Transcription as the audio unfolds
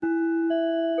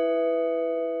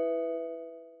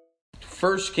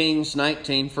1 Kings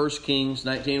 19. 1 Kings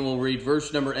 19, we'll read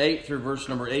verse number 8 through verse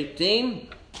number 18.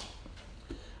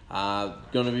 Going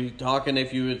to be talking,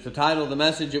 if the title of the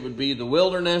message, it would be The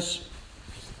Wilderness.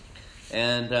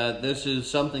 And this is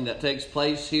something that takes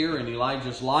place here in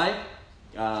Elijah's life.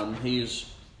 What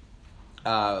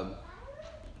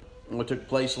took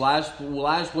place last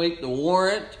week, the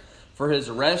warrant for his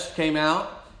arrest came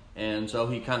out. And so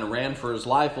he kind of ran for his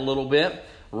life a little bit.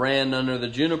 Ran under the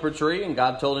juniper tree, and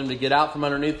God told him to get out from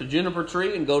underneath the juniper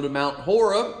tree and go to Mount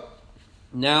Horeb.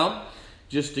 Now,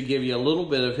 just to give you a little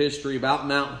bit of history about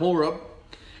Mount Horeb,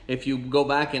 if you go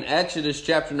back in Exodus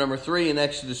chapter number 3 and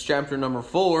Exodus chapter number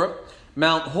 4,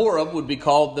 Mount Horeb would be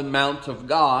called the Mount of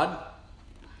God,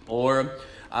 or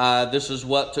this is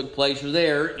what took place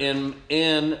there in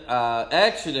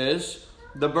Exodus,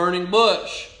 the burning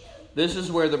bush. This is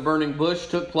where the burning bush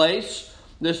took place.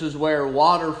 This is where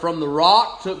water from the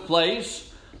rock took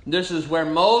place. This is where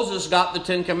Moses got the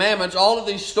Ten Commandments. All of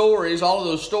those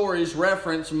stories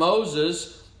reference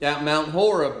Moses at Mount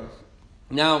Horeb.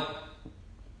 Now,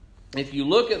 if you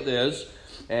look at this,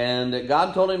 and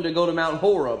God told him to go to Mount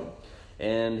Horeb,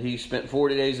 and he spent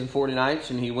 40 days and 40 nights,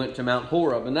 and he went to Mount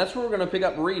Horeb. And that's where we're going to pick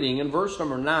up reading in verse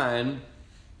number 9.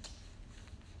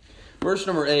 Verse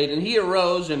number 8, and he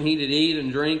arose, and he did eat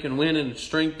and drink, and went in the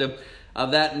strength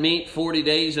of that meat 40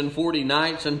 days and 40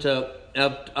 nights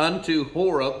unto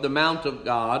Horeb, the mount of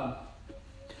God.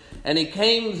 And he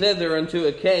came thither unto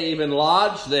a cave and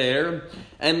lodged there.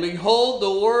 And behold,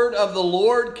 the word of the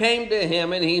Lord came to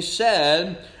him, and he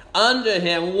said unto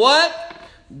him, What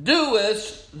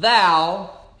doest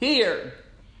thou here,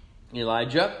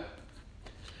 Elijah?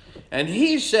 And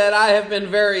he said, I have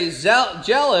been very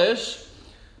jealous.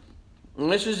 And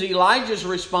this is Elijah's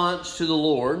response to the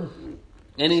Lord.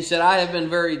 And he said, I have been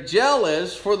very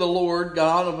jealous for the Lord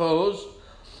God of hosts,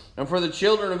 and for the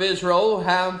children of Israel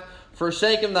have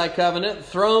forsaken thy covenant,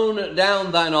 thrown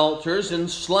down thine altars,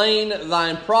 and slain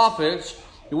thine prophets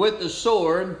with the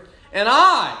sword. And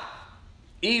I,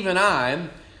 even I,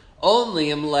 only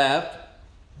am left,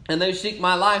 and they seek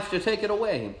my life to take it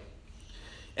away.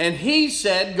 And he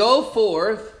said, Go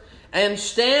forth and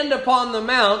stand upon the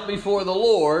mount before the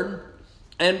Lord.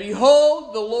 And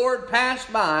behold, the Lord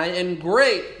passed by, and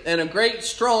a great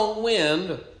strong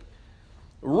wind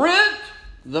rent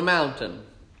the mountain,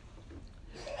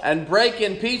 and brake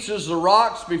in pieces the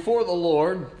rocks before the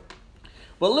Lord.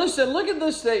 But listen, look at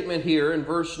this statement here in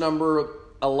verse number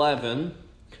 11.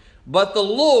 But the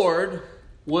Lord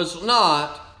was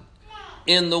not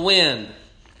in the wind.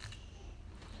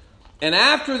 And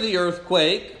after the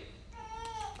earthquake,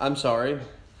 but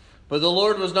the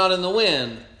Lord was not in the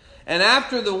wind. And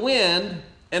after the wind,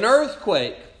 an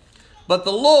earthquake. But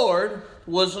the Lord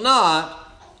was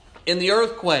not in the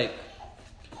earthquake.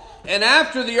 And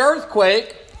after the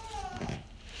earthquake,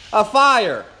 a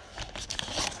fire.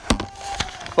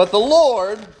 But the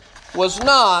Lord was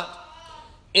not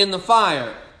in the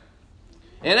fire.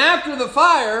 And after the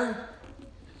fire,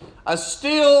 a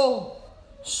still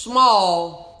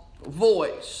small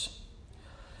voice.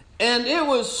 And it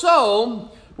was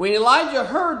so, when Elijah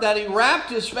heard that, he wrapped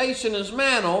his face in his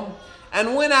mantle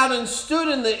and went out and stood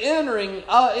in the entering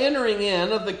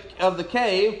in of the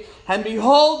cave. And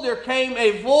behold, there came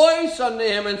a voice unto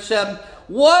him and said,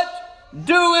 What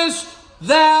doest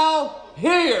thou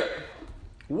here?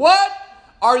 What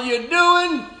are you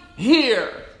doing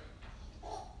here?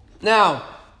 Now,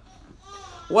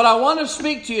 what I want to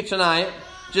speak to you tonight,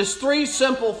 just 3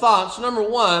 simple thoughts. Number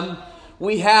 1,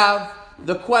 we have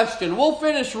the question. We'll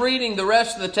finish reading the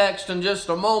rest of the text in just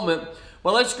a moment.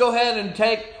 Well, let's go ahead and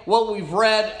take what we've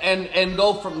read and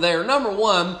go from there. Number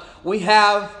 1, we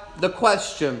have the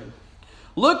question.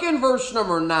 Look in verse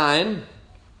number 9.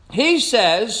 He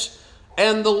says,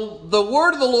 And the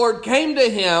word of the Lord came to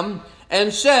him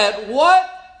and said, What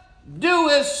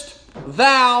doest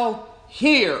thou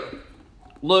here?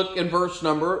 Look in verse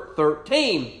number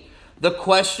 13. The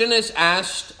question is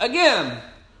asked again.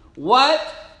 What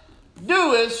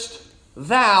doest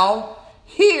thou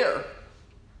here?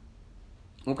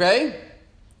 Okay?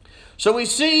 So we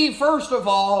see, first of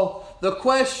all, the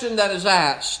question that is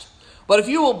asked. But if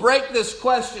you will break this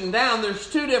question down, there's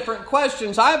 2 different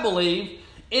questions, I believe,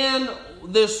 in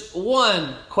this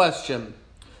one question.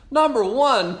 Number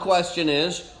 1 question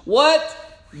is, what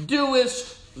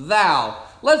doest thou?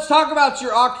 Let's talk about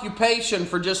your occupation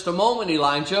for just a moment,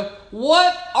 Elijah.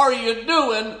 What are you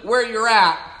doing where you're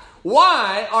at?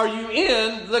 Why are you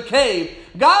in the cave?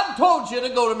 God told you to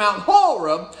go to Mount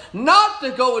Horeb, not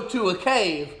to go to a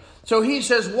cave. So he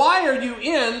says, why are you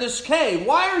in this cave?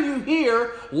 Why are you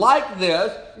here like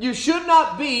this? You should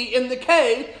not be in the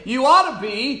cave. You ought to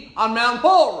be on Mount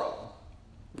Horeb.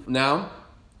 Now,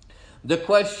 the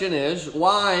question is,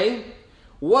 why?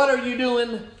 What are you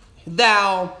doing,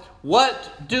 thou?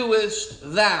 What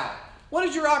doest thou? What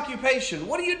is your occupation?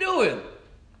 What are you doing?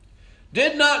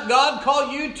 Did not God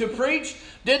call you to preach?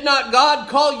 Did not God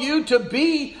call you to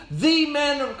be the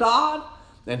man of God?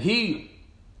 And he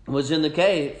was in the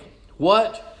cave.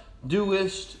 What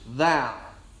doest thou?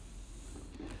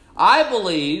 I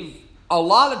believe a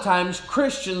lot of times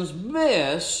Christians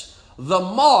miss the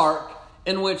mark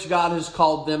in which God has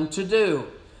called them to do.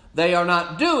 They are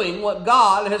not doing what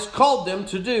God has called them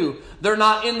to do. They're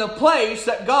not in the place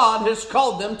that God has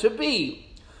called them to be.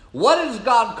 What has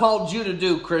God called you to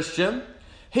do, Christian?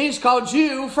 He's called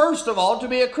you, first of all, to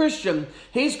be a Christian.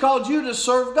 He's called you to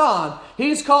serve God.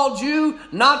 He's called you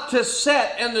not to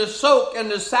sit and to soak and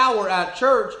to sour at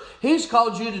church. He's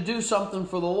called you to do something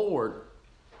for the Lord.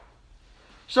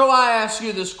 So I ask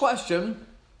you this question: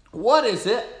 what is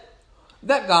it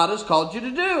that God has called you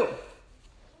to do?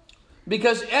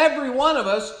 Because every one of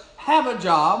us have a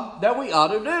job that we ought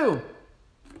to do.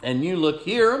 And you look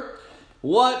here,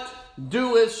 what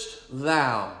doest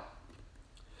thou?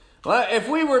 Well, if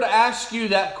we were to ask you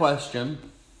that question,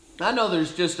 I know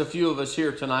there's just a few of us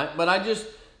here tonight, but I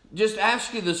just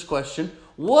ask you this question: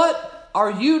 what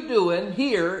are you doing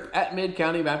here at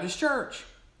Mid-County Baptist Church?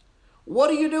 What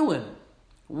are you doing?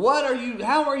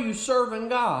 How are you serving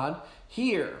God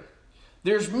here?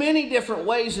 There's many different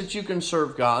ways that you can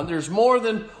serve God. There's more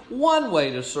than one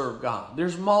way to serve God.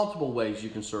 There's multiple ways you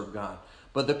can serve God.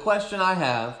 But the question I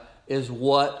have is,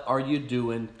 what are you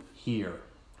doing here?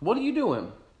 What are you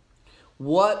doing?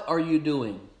 What are you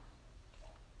doing?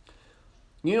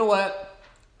 You know what?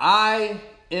 I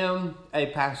am a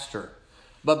pastor.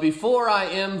 But before I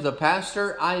am the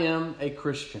pastor, I am a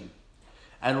Christian.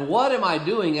 And what am I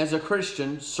doing as a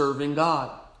Christian? Serving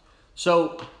God.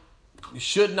 So,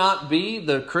 should not be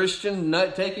the Christian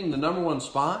taking the number one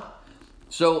spot?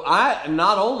 So,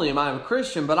 not only am I a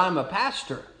Christian, but I'm a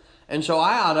pastor. And so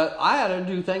I ought to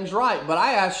do things right. But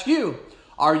I ask you,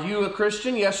 are you a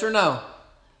Christian? Yes or no?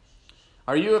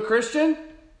 Are you a Christian?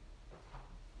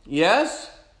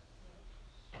 Yes?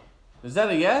 Is that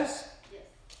a yes?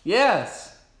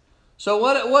 Yes. So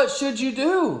what should you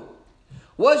do?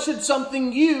 What should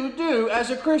something you do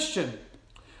as a Christian?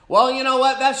 Well, you know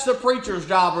what? That's the preacher's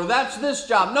job, or that's this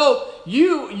job. No,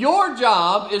 your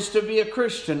job is to be a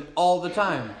Christian all the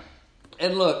time.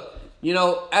 And look,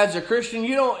 as a Christian,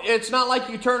 it's not like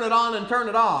you turn it on and turn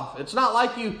it off. It's not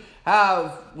like you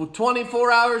have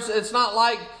 24 hours. It's not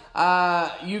like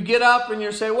you get up and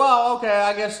you say, well, okay,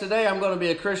 I guess today I'm going to be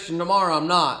a Christian, tomorrow I'm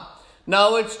not.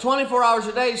 No, it's 24 hours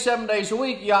a day, 7 days a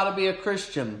week. You ought to be a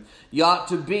Christian. You ought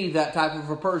to be that type of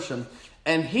a person.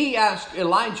 And he asked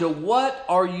Elijah, what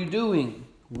are you doing?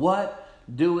 What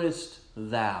doest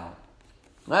thou?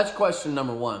 That's question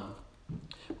number one.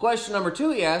 Question number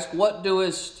two, he asked, what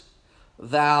doest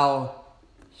thou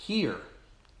here?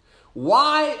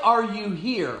 Why are you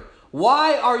here?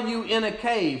 Why are you in a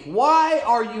cave? Why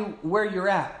are you where you're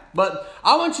at? But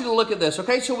I want you to look at this,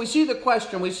 okay? So we see the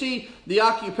question, we see the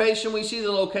occupation, we see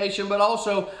the location, but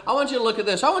also I want you to look at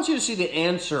this. I want you to see the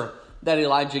answer that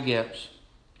Elijah gives.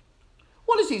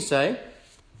 What does he say?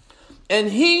 And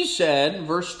he said,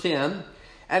 verse 10,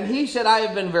 and he said, I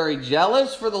have been very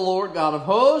jealous for the Lord God of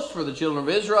hosts, for the children of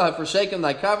Israel have forsaken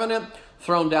thy covenant,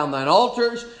 thrown down thine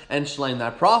altars, and slain thy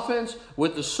prophets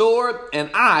with the sword. And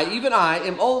I, even I,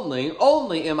 am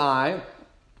only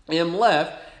am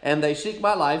left, and they seek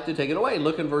my life to take it away.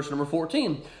 Look in verse number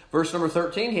 14. Verse number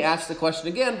 13, he asks the question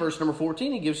again. Verse number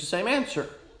 14, he gives the same answer.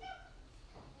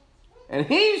 And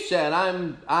he said,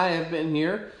 I have been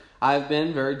here. I have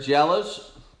been very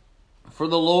jealous for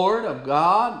the Lord of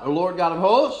God, or Lord God of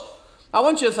hosts. I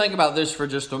want you to think about this for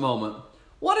just a moment.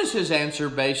 What is his answer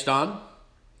based on?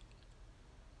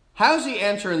 How's he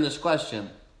answering this question?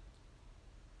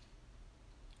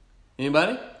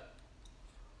 Anybody?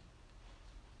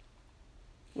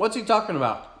 What's he talking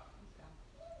about?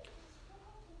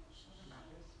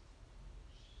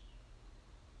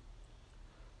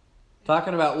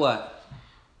 Talking about what?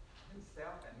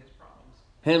 Himself and his problems.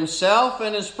 Himself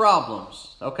and his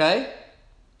problems. Okay?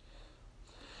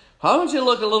 I want you to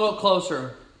look a little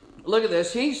closer. Look at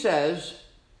this. He says,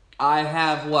 I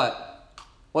have what?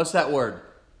 What's that word?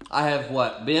 I have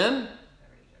what? Been?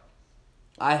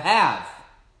 I have.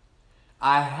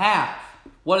 I have.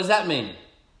 What does that mean?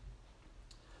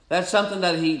 That's something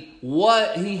that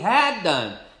he had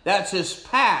done. That's his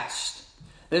past.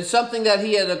 It's something that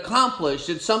he had accomplished.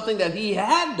 It's something that he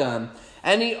had done.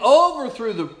 And he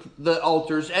overthrew the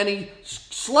altars, and he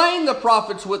slain the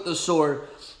prophets with the sword.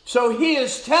 So he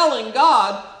is telling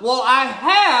God, well, I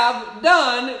have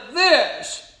done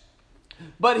this.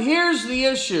 But here's the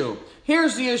issue.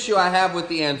 Here's the issue I have with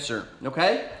the answer.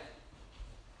 Okay?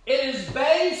 It is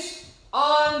based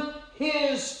on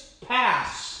his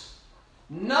past.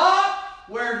 Not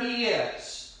where he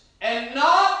is. And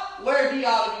not where he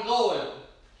ought to be going.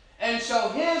 And so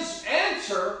his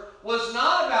answer was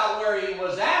not about where he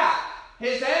was at.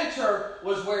 His answer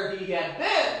was where he had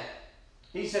been.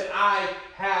 He said, I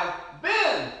have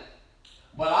been.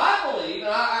 But I believe,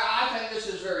 and I think this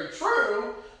is very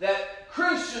true, that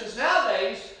Christians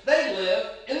nowadays, they live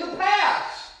in the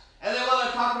past. And they want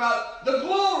to talk about the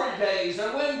glory days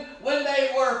and when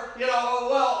they were,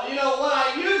 what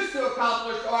I used to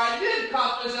accomplish, or I did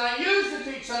accomplish, and I used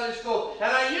to teach Sunday school,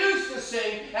 and I used to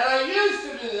sing, and I used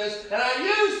to do this, and I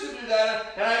used to do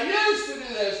that, and I used to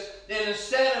do this. And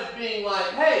instead of being like,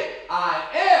 hey, I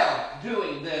am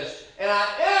doing this, and I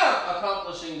am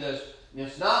accomplishing this.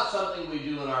 It's not something we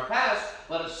do in our past,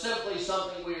 but it's simply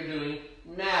something we are doing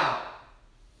now.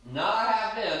 Not I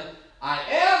have been, I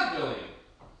am doing.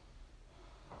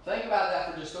 Think about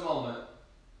that for just a moment.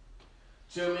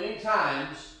 Too many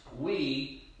times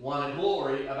we want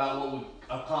glory about what we've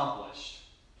accomplished.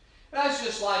 That's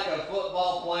just like a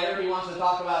football player. He wants to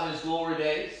talk about his glory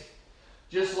days.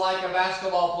 Just like a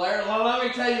basketball player. Well, let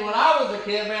me tell you, when I was a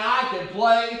kid, man, I could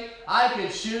play, I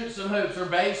could shoot some hoops or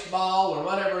baseball or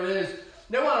whatever it is.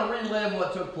 They want to relive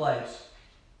what took place.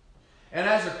 And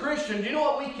as a Christian, do you know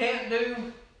what we can't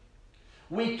do?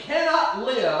 We cannot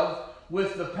live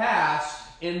with the past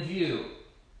in view.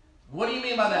 What do you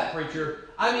mean by that, preacher?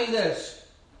 I mean this.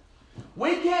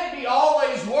 We can't be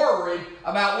always worried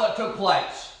about what took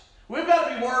place. We've got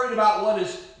to be worried about what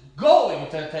is going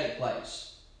to take place.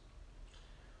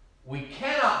 We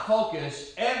cannot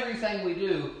focus everything we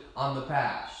do on the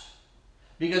past.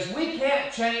 Because we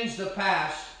can't change the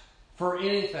past for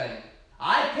anything.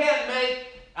 I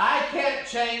can't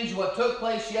change what took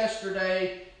place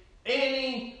yesterday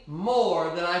any more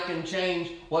than I can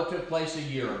change what took place a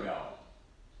year ago.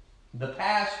 The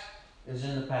past is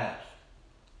in the past.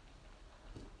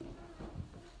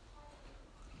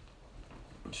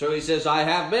 So he says, I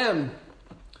have been.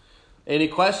 Any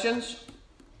questions?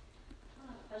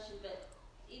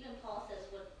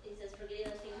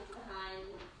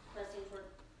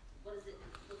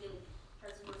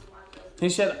 He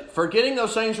said, forgetting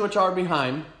those things which are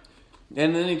behind,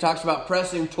 and then he talks about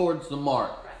pressing towards the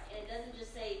mark. Right, and it doesn't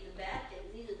just say the bad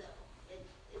things either, though.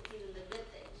 It's even the good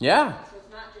things. Yeah. So it's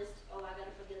not just, I got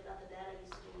to forget about the bad I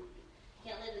used to do. You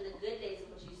can't live in the good days of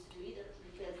what you used to do either,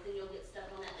 because then you'll get stuck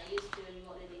on that I used to and you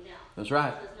won't do anything now. That's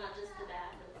right. So it's not just the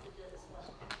bad, but it's the good as well.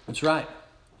 That's right.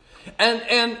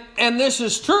 And this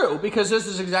is true, because this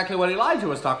is exactly what Elijah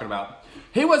was talking about.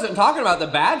 He wasn't talking about the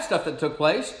bad stuff that took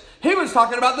place. He was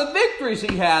talking about the victories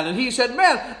he had. And he said,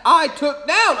 man, I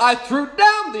threw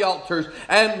down the altars,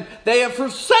 and they have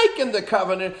forsaken the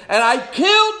covenant, and I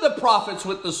killed the prophets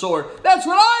with the sword. That's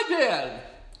what I did.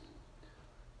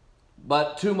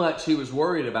 But too much he was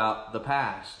worried about the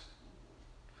past.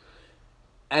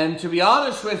 And to be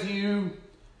honest with you,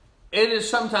 it is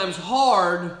sometimes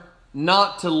hard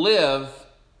not to live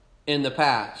in the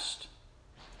past.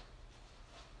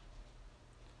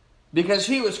 Because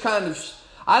he was kind of,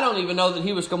 I don't even know that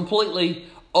he was completely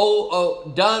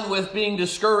done with being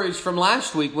discouraged from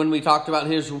last week when we talked about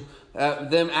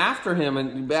them after him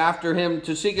and after him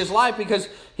to seek his life, because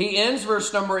he ends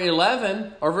verse number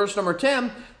 11 or verse number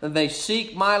 10, that they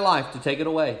seek my life to take it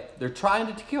away. They're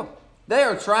trying to kill. They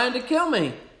are trying to kill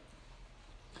me.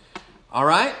 All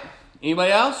right.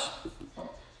 Anybody else?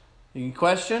 Any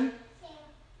question?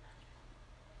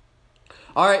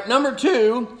 All right. Number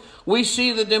 2. We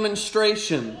see the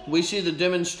demonstration.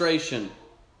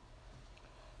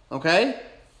 Okay?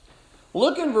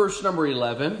 Look in verse number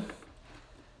 11.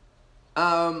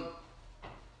 And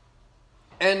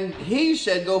he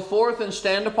said, go forth and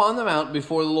stand upon the mount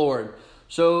before the Lord.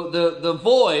 So the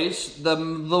voice,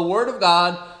 the word of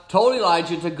God told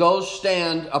Elijah to go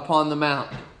stand upon the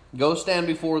mount. Go stand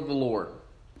before the Lord.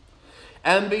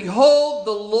 And behold,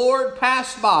 the Lord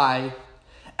passed by,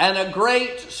 and a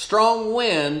great strong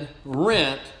wind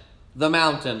rent the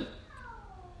mountain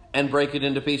and brake it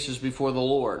into pieces before the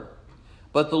Lord.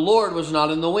 But the Lord was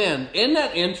not in the wind. Isn't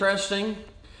that interesting?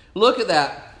 Look at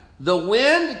that. The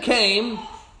wind came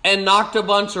and knocked a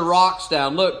bunch of rocks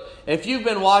down. Look, if you've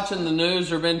been watching the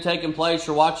news or been taking place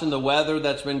or watching the weather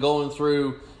that's been going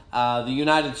through the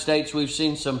United States, we've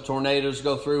seen some tornadoes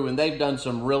go through, and they've done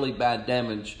some really bad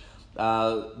damage.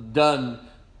 Done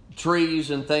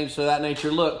trees and things of that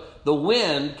nature. Look, the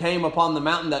wind came upon the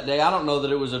mountain that day. I don't know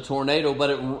that it was a tornado,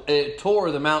 but it tore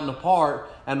the mountain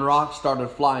apart and rocks started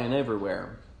flying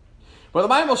everywhere. But the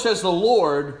Bible says the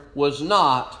Lord was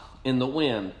not in the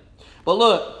wind. But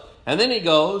look, and then he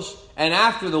goes, and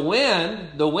after the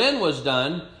wind was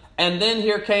done, and then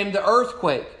here came the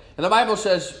earthquake. And the Bible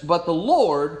says, but the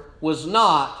Lord was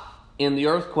not in the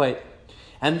earthquake.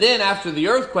 And then after the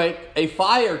earthquake, a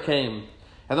fire came.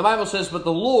 And the Bible says, but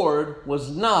the Lord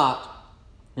was not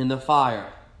in the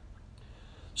fire.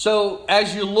 So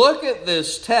as you look at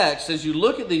this text, as you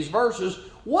look at these verses,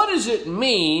 what does it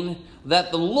mean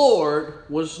that the Lord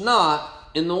was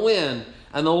not in the wind,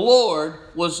 and the Lord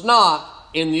was not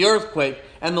in the earthquake,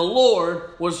 and the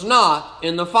Lord was not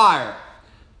in the fire?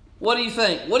 What do you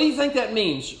think? What do you think that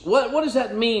means? What does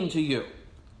that mean to you?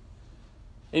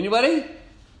 Anybody?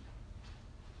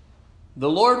 The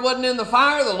Lord wasn't in the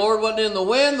fire, the Lord wasn't in the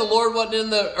wind, the Lord wasn't in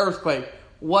the earthquake.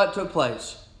 What took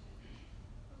place?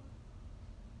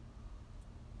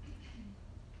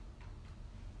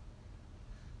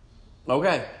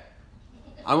 Okay,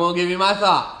 I'm going to give you my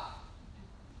thought.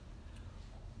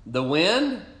 The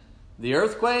wind, the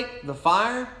earthquake, the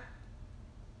fire,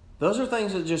 those are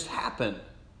things that just happen.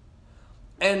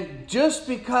 And just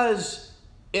because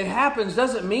it happens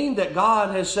doesn't mean that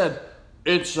God has said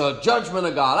it's a judgment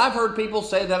of God. I've heard people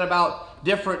say that about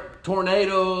different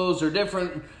tornadoes or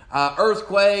different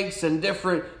earthquakes and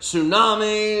different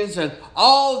tsunamis and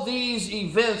all these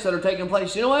events that are taking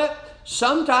place. You know what?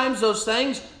 Sometimes those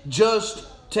things just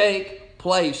take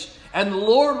place. And the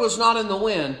Lord was not in the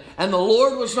wind, and the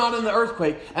Lord was not in the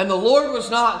earthquake, and the Lord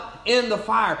was not in the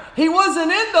fire. He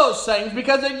wasn't in those things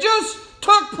because they just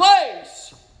took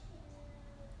place.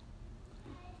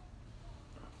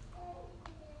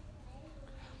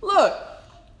 Look,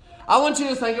 I want you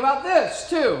to think about this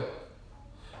too.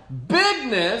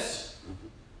 Bigness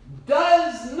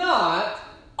does not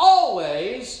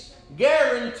always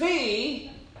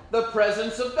guarantee the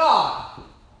presence of God.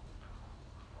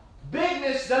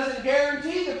 Bigness doesn't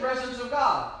guarantee the presence of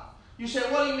God. You say,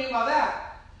 what do you mean by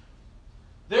that?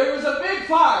 There was a big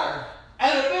fire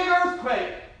and a big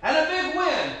earthquake and a big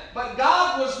wind, but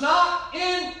God was not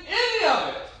in any of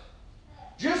it.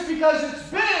 Just because it's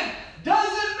big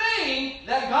doesn't mean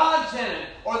that God's in it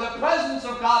or the presence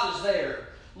of God is there.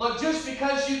 Look, just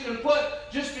because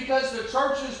the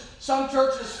churches, some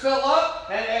churches fill up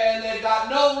and they've got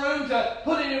no room to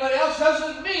put anybody else,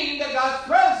 doesn't mean that God's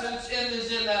presence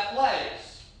is in that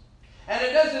place. And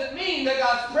it doesn't mean that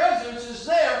God's presence is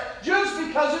there just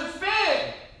because it's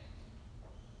big.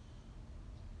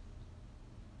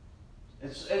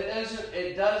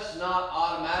 It does not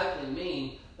automatically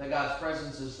mean that God's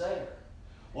presence is there.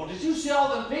 Well, did you see all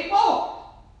them people?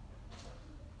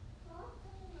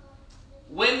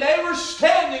 When they were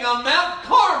standing on Mount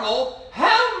Carmel,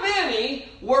 how many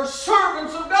were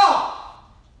servants of God?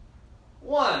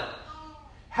 One.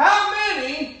 How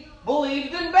many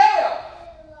believed in Baal?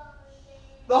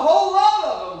 The whole lot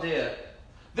of them did.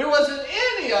 There wasn't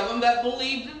any of them that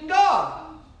believed in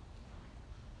God.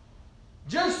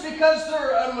 Just because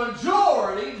they're a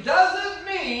majority doesn't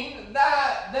mean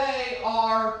that they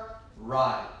are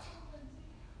right.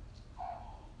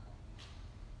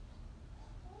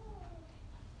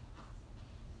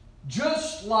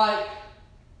 Just like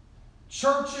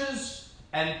churches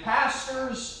and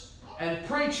pastors and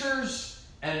preachers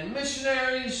and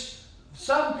missionaries,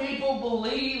 some people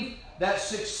believe that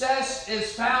success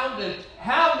is found in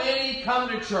how many come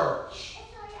to church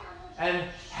and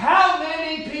how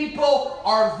many people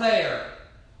are there.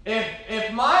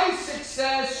 If my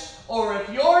success, or if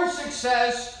your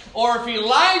success, or if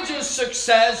Elijah's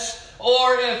success,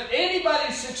 or if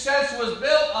anybody's success was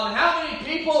built on how many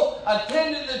people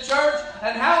attended the church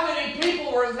and how many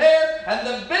people were there and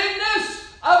the bigness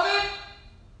of it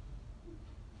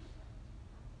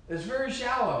is very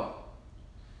shallow.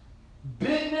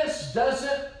 Bigness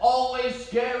doesn't always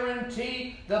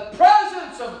guarantee the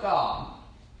presence of God.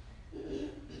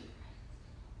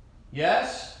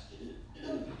 Yes?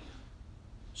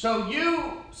 So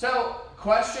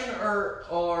question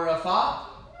or a thought?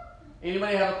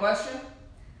 Anybody have a question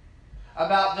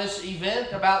about this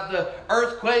event, about the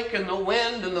earthquake and the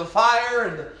wind and the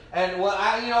fire and what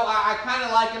I kind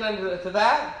of liken it to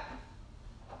that.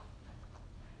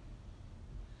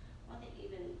 I think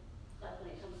even like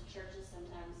when it comes to churches,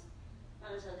 sometimes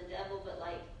not necessarily the devil, but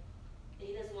like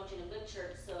he doesn't want you in a good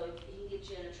church. So if he can get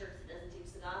you in a church that doesn't teach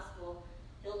the gospel,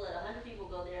 he'll let 100 people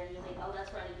go there, and you think, oh,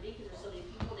 that's where I need to be because there's so many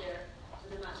people there, so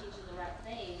they're not teaching the right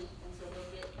thing, and so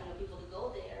they'll get people to go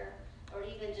there. Or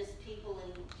even just people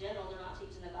in general, they're not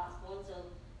teaching the gospel, and so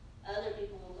other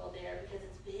people will go there because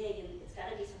it's big, and it's got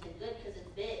to be something good because it's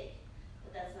big.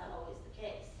 But that's not always the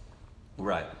case.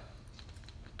 Right.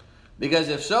 Because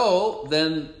if so,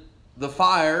 then the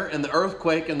fire and the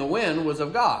earthquake and the wind was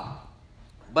of God.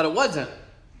 But it wasn't.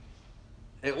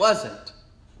 It wasn't.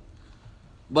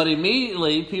 But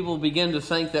immediately people begin to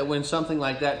think that when something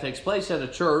like that takes place at a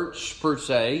church, per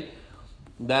se,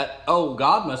 that, oh,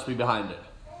 God must be behind it.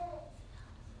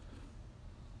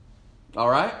 All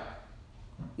right?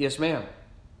 Yes, ma'am.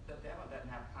 The devil doesn't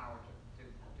have power to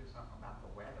do something about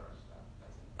the weather and stuff, does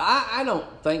he? I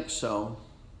don't think so.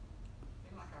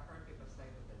 Seems like I've heard people say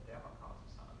that the devil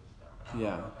causes some of this stuff, but I Yeah.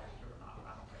 don't know if that's true or not.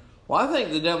 I don't think so. Well, I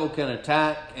think the devil can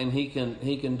attack and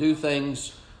he can do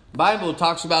things. The Bible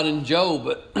talks about in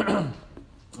Job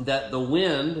that the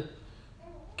wind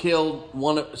killed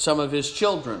some of his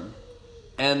children,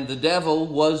 and the devil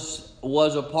was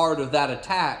a part of that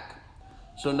attack.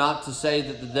 So not to say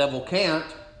that the devil can't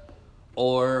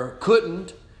or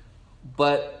couldn't,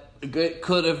 but it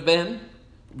could have been.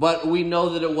 But we know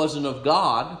that it wasn't of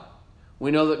God.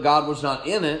 We know that God was not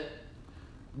in it.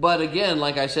 But again,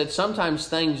 like I said, sometimes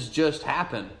things just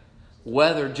happen.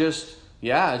 Weather just,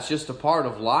 it's just a part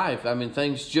of life. I mean,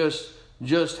 things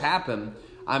just happen.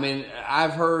 I mean,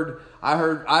 I've heard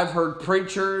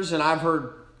preachers and I've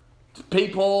heard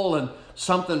people, and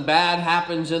something bad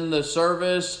happens in the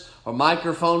service. A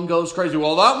microphone goes crazy.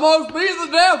 Well, that must be the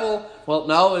devil. Well,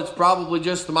 no, it's probably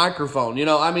just the microphone. You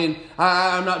know, I mean,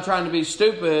 I'm not trying to be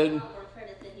stupid. More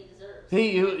credit than he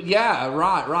deserves.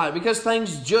 Right. Because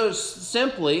things just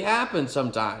simply happen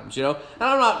sometimes, you know. And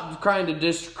I'm not trying to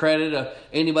discredit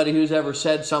anybody who's ever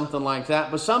said something like that.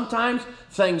 But sometimes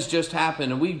things just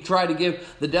happen. And we try to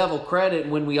give the devil credit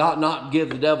when we ought not give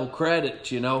the devil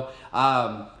credit, you know.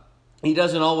 He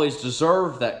doesn't always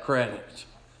deserve that credit.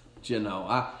 You know,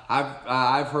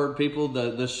 I've heard people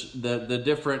the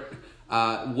different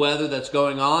weather that's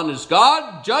going on is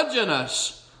God judging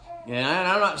us, and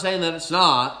I'm not saying that it's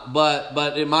not,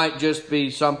 but it might just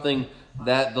be something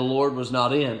that the Lord was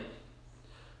not in.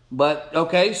 But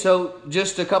okay, so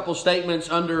just a couple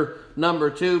statements under number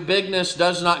 2. Bigness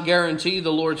does not guarantee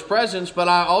the Lord's presence, but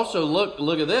I also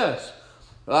look at this.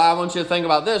 I want you to think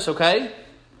about this, okay?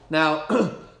 Now,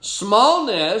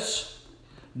 smallness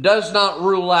does not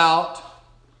rule out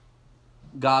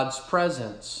God's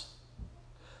presence.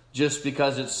 Just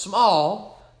because it's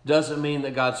small doesn't mean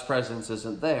that God's presence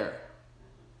isn't there.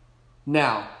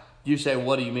 Now, you say,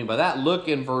 what do you mean by that? Look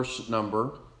in verse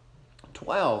number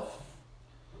 12.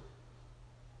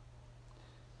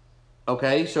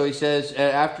 Okay, so he says,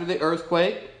 after the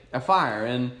earthquake, a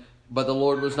fire, but the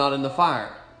Lord was not in the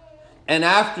fire. And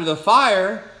after the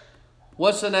fire,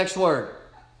 what's the next word?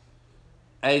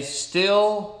 A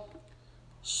still,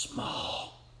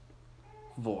 small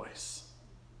voice.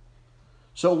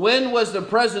 So when was the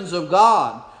presence of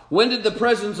God? When did the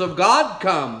presence of God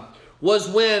come? Was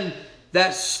when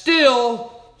that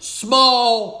still,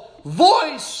 small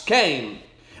voice came.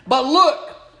 But look,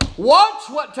 watch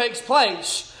what takes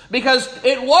place. Because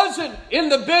it wasn't in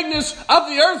the bigness of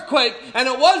the earthquake, and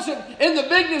it wasn't in the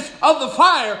bigness of the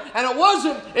fire, and it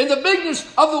wasn't in the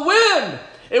bigness of the wind.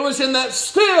 It was in that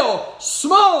still,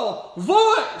 small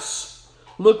voice.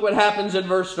 Look what happens in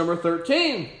verse number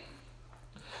 13.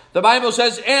 The Bible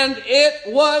says, and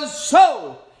it was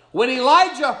so. When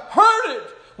Elijah heard it,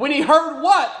 when he heard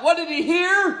what? What did he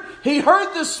hear? He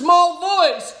heard the small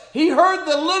voice. He heard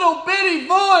the little bitty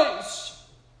voice.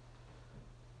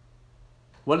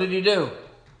 What did he do?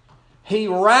 He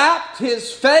wrapped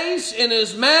his face in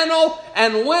his mantle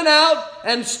and went out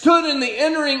and stood in the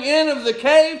entering in of the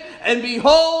cave. And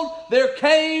behold, there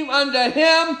came unto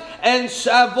him, and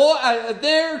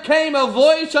there came a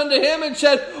voice unto him and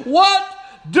said, what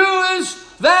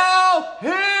doest thou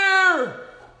here?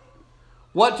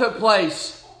 What took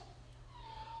place?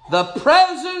 The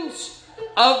presence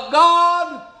of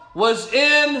God was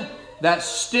in that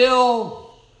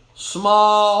still,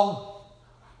 small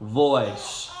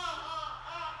voice.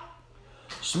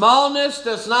 Smallness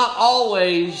does not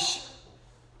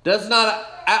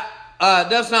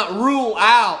rule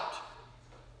out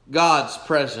God's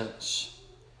presence.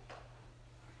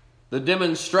 The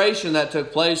demonstration that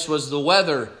took place was the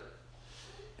weather,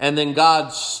 and then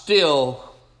God's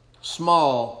still,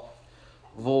 small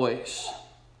voice.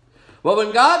 Well,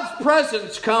 when God's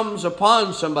presence comes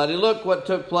upon somebody, look what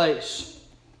took place.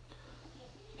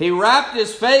 He wrapped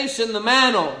his face in the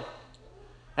mantle,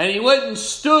 and he went and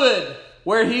stood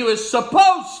where he was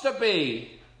supposed to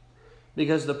be,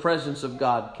 because the presence of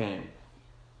God came.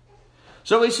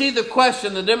 So we see the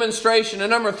question, the demonstration, and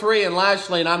number 3, and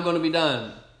lastly, and I'm going to be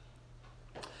done,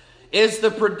 is the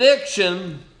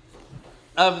prediction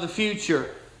of the future.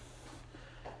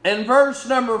 In verse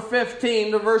number 15,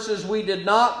 the verses we did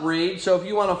not read, so if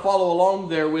you want to follow along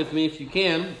there with me, if you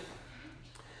can.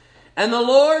 And the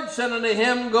Lord said unto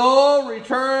him, go,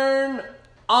 return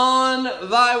on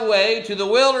thy way to the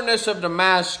wilderness of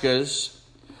Damascus,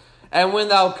 and when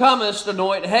thou comest,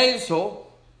 anoint Hazael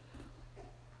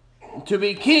to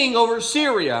be king over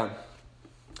Syria.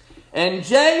 And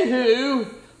Jehu,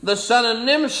 the son of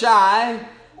Nimshi,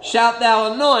 shalt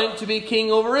thou anoint to be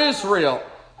king over Israel.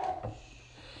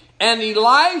 And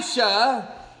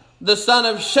Elisha, the son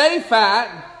of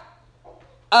Shaphat,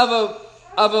 of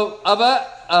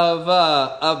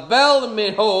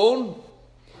Abel-Mehol,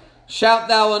 shalt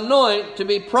thou anoint to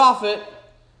be prophet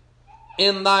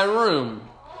in thy room.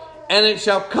 And it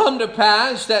shall come to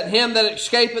pass that him that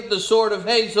escapeth the sword of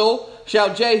Hazael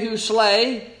shall Jehu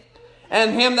slay,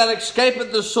 and him that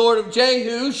escapeth the sword of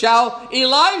Jehu shall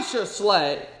Elisha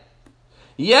slay.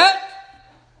 Yet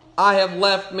I have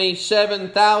left me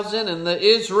 7,000 in the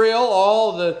Israel,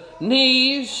 all the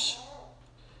knees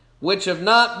which have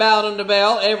not bowed unto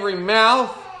Baal, every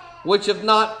mouth which have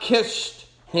not kissed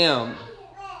him.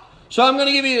 So I'm going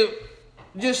to give you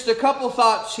just a couple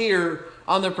thoughts here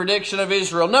on the prediction of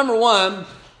Israel. Number one,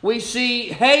 we see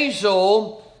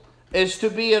Hazael is to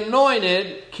be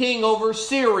anointed king over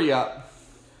Syria.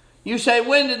 You say,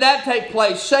 when did that take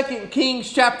place? 2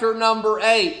 Kings chapter number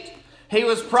 8. He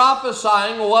was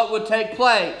prophesying what would take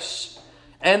place.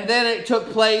 And then it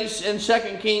took place in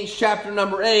 2 Kings chapter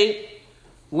number 8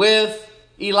 with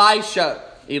Elisha.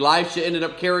 Elisha ended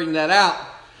up carrying that out.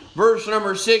 Verse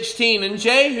number 16, and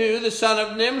Jehu the son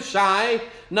of Nimshi,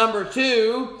 number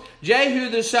 2, Jehu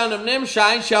the son of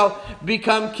Nimshi shall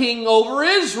become king over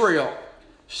Israel.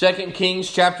 2 Kings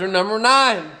chapter number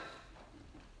 9.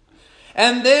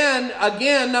 And then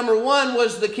again, number 1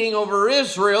 was the king over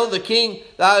Israel, the king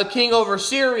over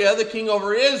Syria, the king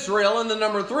over Israel. And the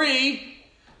number 3,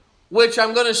 which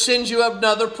I'm going to send you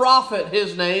another prophet.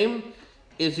 His name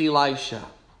is Elisha.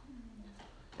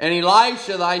 And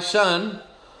Elisha thy son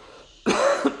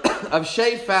of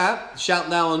Shaphat shalt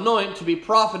thou anoint to be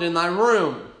prophet in thy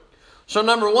room. So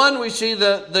number 1, we see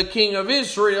the king of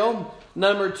Israel.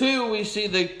 Number 2, we see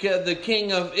the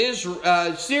king of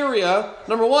Syria.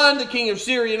 Number 1, the king of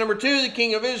Syria. Number 2, the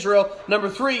king of Israel. Number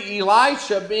 3,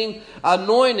 Elisha being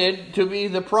anointed to be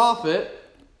the prophet.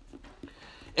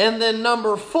 And then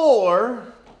number 4,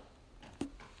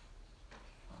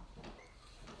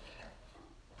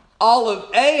 all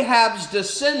of Ahab's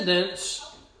descendants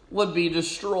would be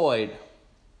destroyed.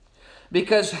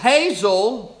 Because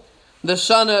Hazael, the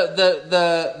son of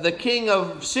the king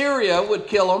of Syria, would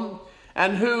kill him.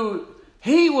 And who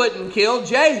he wouldn't kill,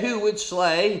 Jehu would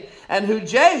slay. And who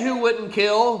Jehu wouldn't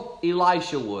kill,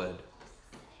 Elisha would.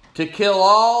 To kill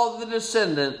all the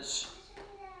descendants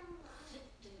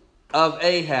of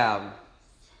Ahab.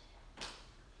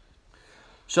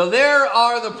 So there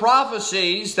are the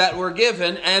prophecies that were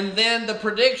given, and then the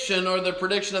prediction, or the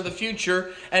prediction of the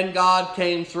future, and God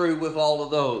came through with all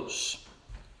of those.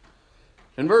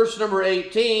 In verse number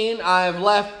 18, I have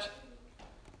left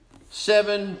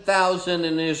 7,000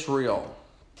 in Israel.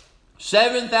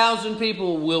 7,000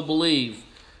 people will believe.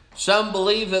 Some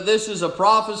believe that this is a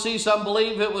prophecy. Some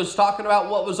believe it was talking about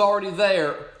what was already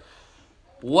there.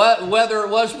 Whether it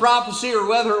was prophecy or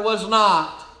whether it was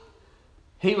not.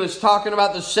 He was talking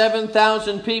about the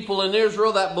 7,000 people in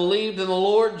Israel that believed in the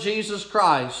Lord Jesus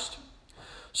Christ.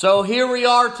 So here we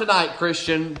are tonight,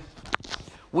 Christian.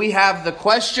 We have the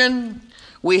question,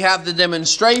 we have the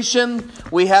demonstration,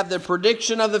 we have the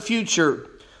prediction of the future.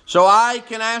 So I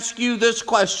can ask you this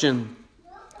question.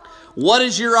 What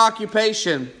is your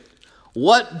occupation?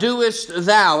 What doest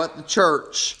thou at the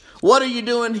church? What are you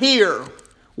doing here?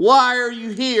 Why are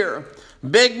you here?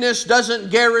 Bigness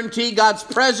doesn't guarantee God's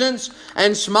presence,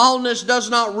 and smallness does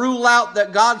not rule out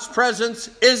that God's presence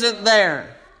isn't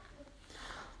there.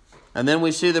 And then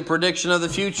we see the prediction of the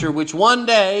future, which one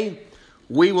day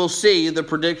we will see the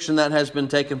prediction that has been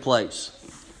taking place.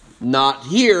 Not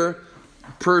here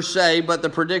per se, but the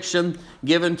prediction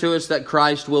given to us that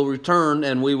Christ will return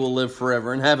and we will live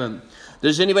forever in heaven.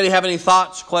 Does anybody have any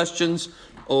thoughts, questions,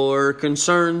 or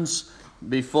concerns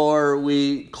before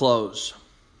we close?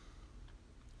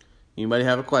 Anybody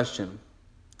have a question?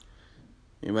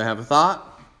 Anybody have a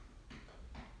thought?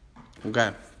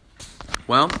 Okay.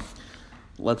 Well,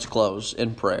 let's close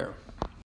in prayer.